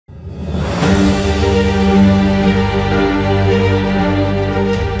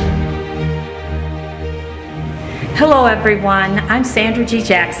Hello everyone, I'm Sandra G.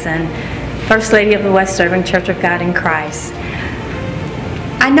 Jackson, First Lady of the West Irving Church of God in Christ.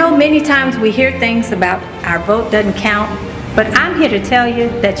 I know many times we hear things about our vote doesn't count, but I'm here to tell you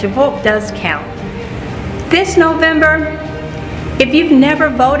that your vote does count. This November, if you've never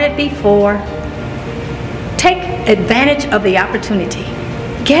voted before, take advantage of the opportunity.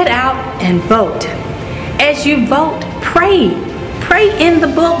 Get out and vote. As you vote, pray. Pray in the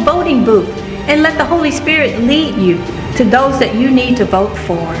voting booth and let the Holy Spirit lead you to those that you need to vote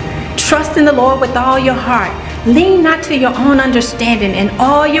for. Trust in the Lord with all your heart. Lean not to your own understanding. In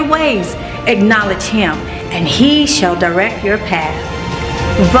all your ways, acknowledge Him, and He shall direct your path.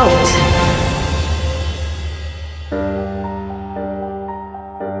 Vote.